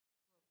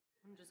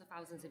hundreds of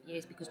thousands of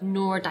years, because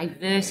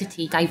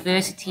neurodiversity,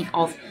 diversity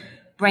of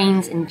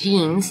brains and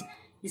genes,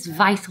 is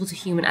vital to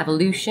human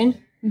evolution.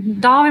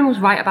 Darwin was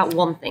right about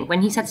one thing.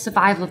 When he said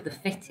survival of the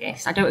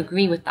fittest, I don't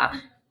agree with that.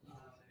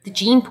 The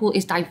gene pool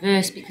is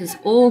diverse because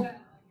all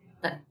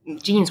that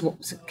genes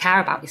care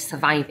about is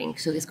surviving.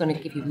 So it's going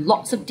to give you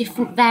lots of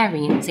different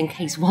variants in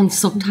case one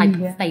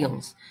subtype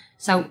fails.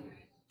 So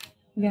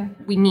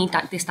we need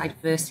this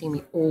diversity, and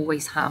we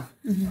always have.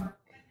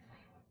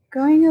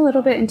 Going a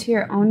little bit into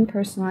your own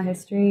personal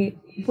history,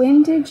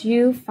 when did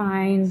you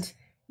find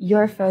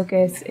your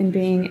focus in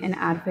being an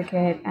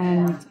advocate,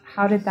 and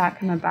how did that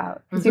come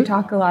about? Because you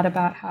talk a lot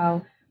about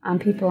how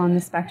people on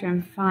the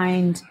spectrum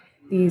find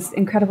these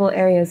incredible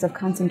areas of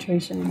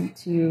concentration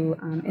to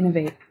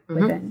innovate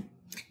within.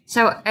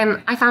 So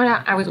I found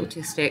out I was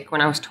autistic when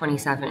I was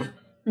 27,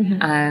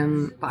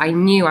 but I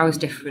knew I was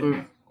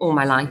different all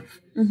my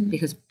life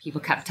because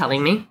people kept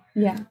telling me,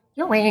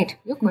 you're weird,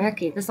 you're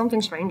quirky, there's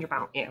something strange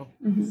about you.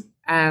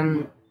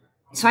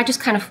 So I just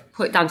kind of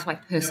put it down to my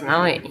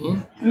personality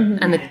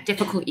and the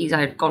difficulties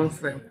I had gone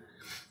through.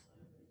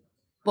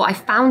 But I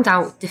found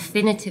out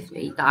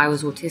definitively that I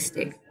was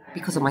autistic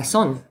because of my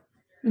son.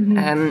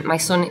 My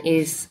son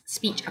is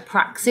speech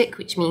apraxic,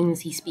 which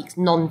means he speaks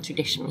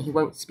non-traditionally. He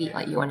won't speak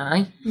like you and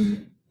I.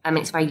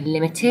 It's very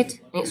limited,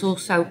 and it's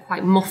also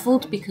quite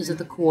muffled because of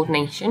the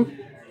coordination.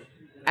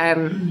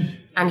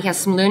 And he has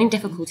some learning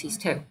difficulties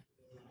too.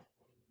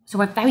 So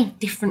we're very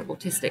different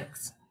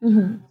autistics.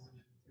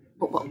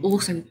 But we're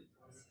also,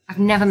 I've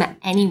never met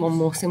anyone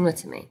more similar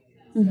to me.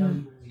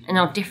 And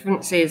our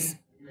differences,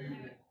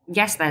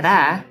 yes, they're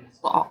there,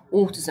 but our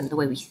autism, the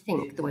way we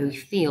think, the way we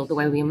feel, the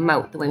way we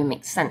emote, the way we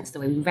make sense, the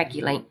way we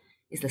regulate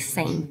is the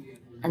same.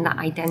 And that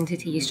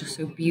identity is just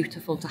so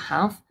beautiful to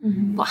have.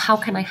 But how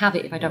can I have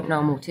it if I don't know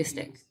I'm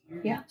autistic?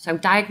 So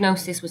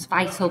diagnosis was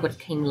vital, but it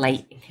came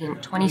late. It came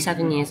at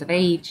 27 years of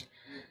age.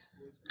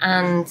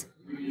 And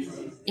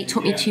it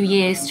took me 2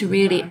 years to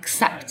really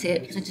accept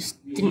it because I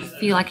just didn't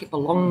feel like it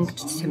belonged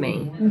to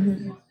me.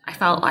 I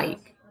felt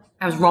like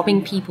I was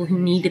robbing people who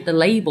needed the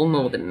label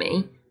more than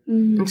me.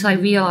 Until I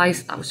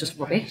realised that was just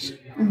rubbish.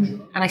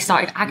 And I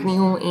started Agony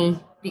Autie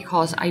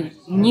because I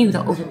knew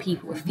that other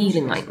people were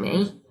feeling like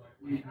me.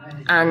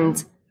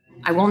 And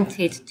I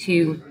wanted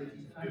to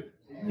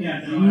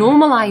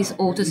normalise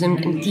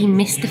autism and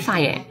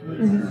demystify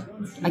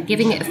it by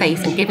giving it a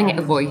face and giving it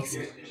a voice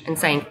and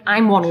saying,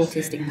 I'm one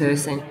autistic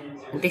person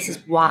and this is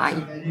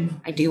why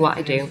I do what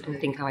I do and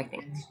think how I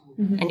think.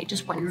 And it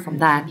just went from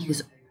there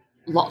because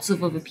lots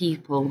of other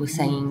people were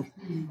saying,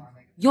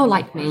 you're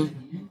like me.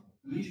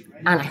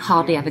 And I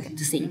hardly ever get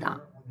to see that.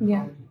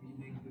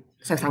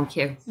 So thank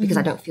you, because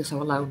I don't feel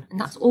so alone. And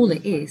that's all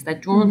it is. They're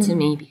drawn to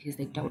me because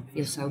they don't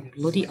feel so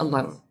bloody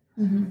alone.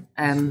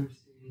 And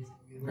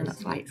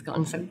that's why it's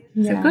gotten so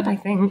good, I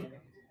think.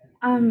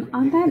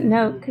 On that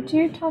note, could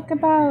you talk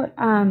about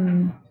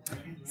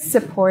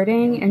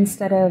supporting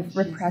instead of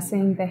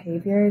repressing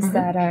behaviors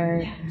that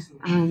are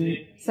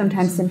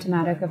sometimes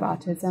symptomatic of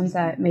autism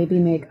that maybe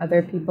make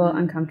other people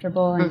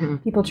uncomfortable,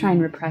 and people try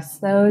and repress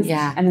those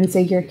and then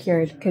say you're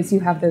cured because you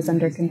have those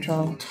under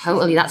control?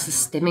 Totally, that's the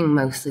stimming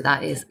mostly,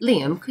 that is.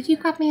 Liam, could you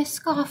grab me a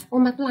scarf or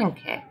my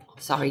blanket?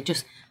 Sorry,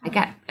 I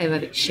get a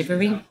bit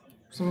shivery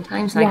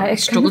sometimes. I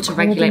struggle to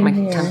regulate my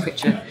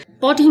temperature.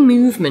 Body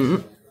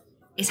movement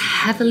is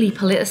heavily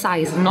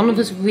politicised and none of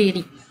us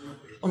really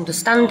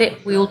understand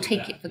it. We all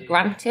take it for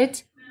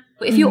granted.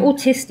 But if you're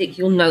autistic,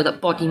 you'll know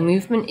that body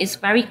movement is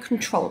very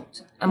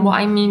controlled. And what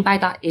I mean by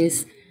that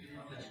is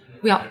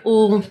we are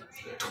all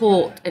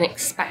taught and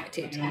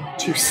expected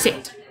to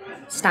sit,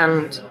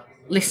 stand,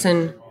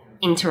 listen,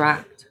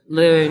 interact,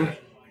 learn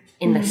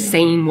in the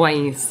same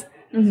ways.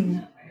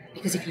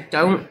 Because if you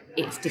don't,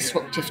 it's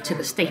disruptive to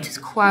the status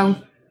quo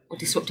or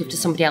disruptive to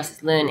somebody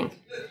else's learning.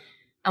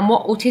 And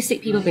what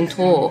autistic people have been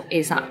taught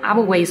is that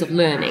our ways of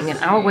learning and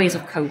our ways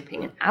of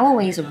coping and our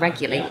ways of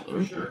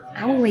regulating,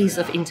 our ways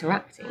of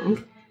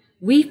interacting,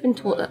 we've been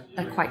taught that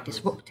they're quite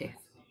disruptive.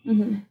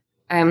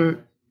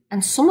 And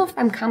some of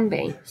them can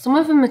be. Some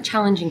of them are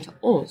challenging to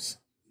us.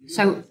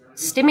 So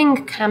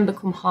stimming can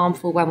become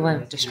harmful when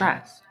we're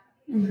distressed.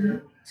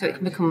 So it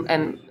can become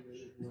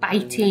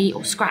bitey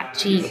or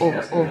scratchy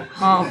or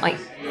harm, like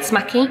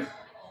smacky.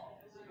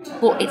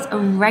 But it's a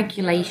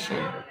regulation.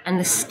 And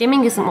the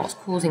stimming isn't what's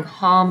causing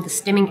harm. The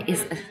stimming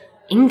is an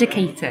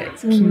indicator.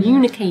 It's a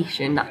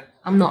communication that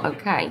I'm not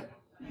okay.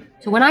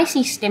 So when I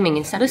see stimming,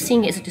 instead of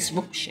seeing it as a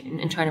disruption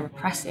and trying to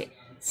repress it,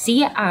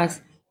 see it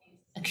as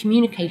a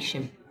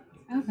communication.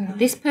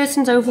 This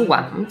person's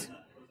overwhelmed,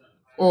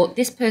 or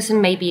this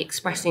person may be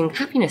expressing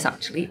happiness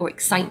actually, or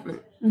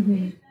excitement.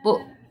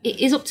 But it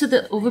is up to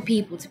the other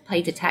people to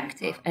play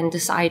detective and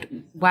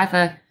decide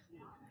whether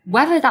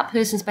that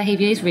person's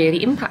behaviour is really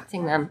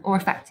impacting them or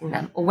affecting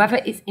them, or whether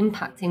it's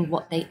impacting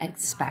what they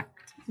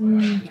expect.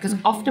 Because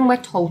often we're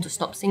told to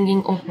stop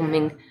singing or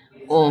humming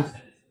or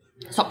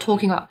stop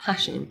talking about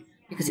passion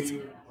because it's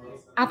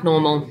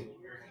abnormal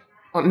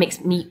or it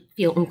makes me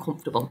feel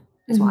uncomfortable,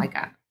 is what I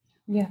get.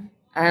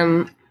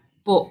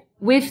 But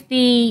with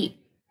the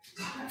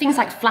things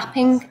like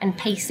flapping and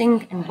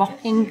pacing and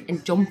rocking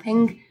and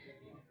jumping,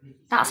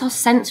 that's our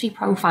sensory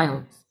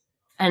profiles.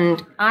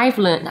 And I've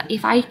learned that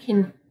if I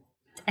can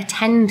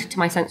attend to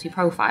my sensory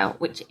profile,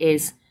 which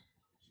is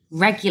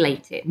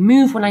regulate it,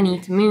 move when I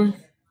need to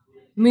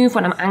move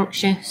when I'm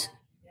anxious,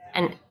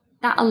 and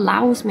that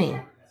allows me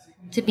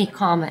to be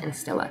calmer and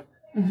stiller.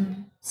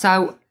 Mm-hmm.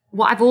 So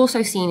what I've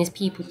also seen is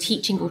people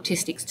teaching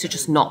autistics to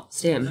just not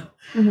stim.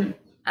 Mm-hmm.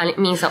 And it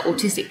means that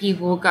autistic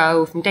people will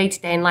go from day to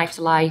day and life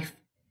to life,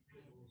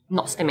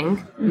 not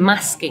stimming,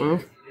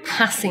 masking,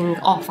 passing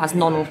off as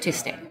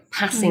non-autistic,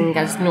 passing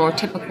as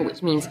neurotypical,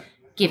 which means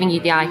giving you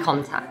the eye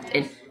contact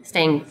and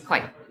staying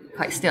quite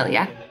still,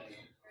 yeah?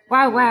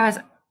 Whereas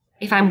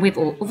if I'm with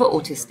other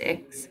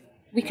autistics,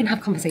 we can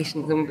have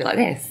conversations and we'll be like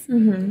this.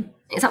 Mm-hmm.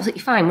 It's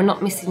absolutely fine. We're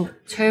not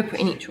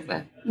misinterpreting each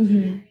other.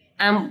 Mm-hmm.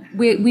 And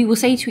we will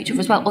say to each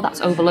other as well, oh,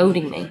 that's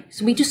overloading me.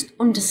 So we just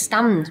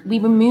understand. We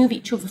remove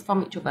each other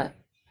from each other.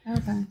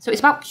 Okay. So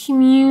it's about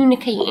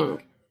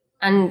communicating.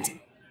 And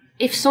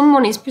if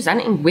someone is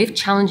presenting with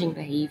challenging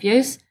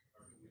behaviours,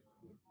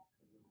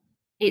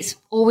 it's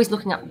always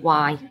looking at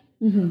why.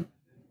 Mm-hmm.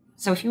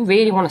 So if you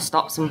really want to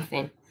stop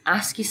something,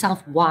 ask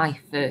yourself why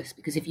first.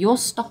 Because if you're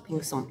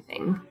stopping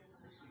something,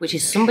 which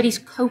is somebody's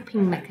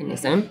coping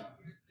mechanism,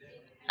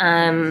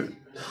 I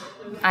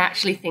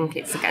actually think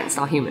it's against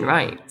our human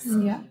rights.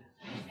 Yeah.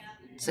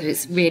 So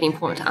it's really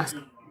important to ask,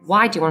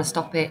 why do you want to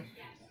stop it?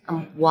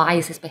 And why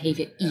is this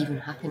behaviour even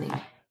happening?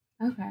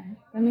 Okay,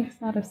 that makes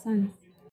a lot of sense.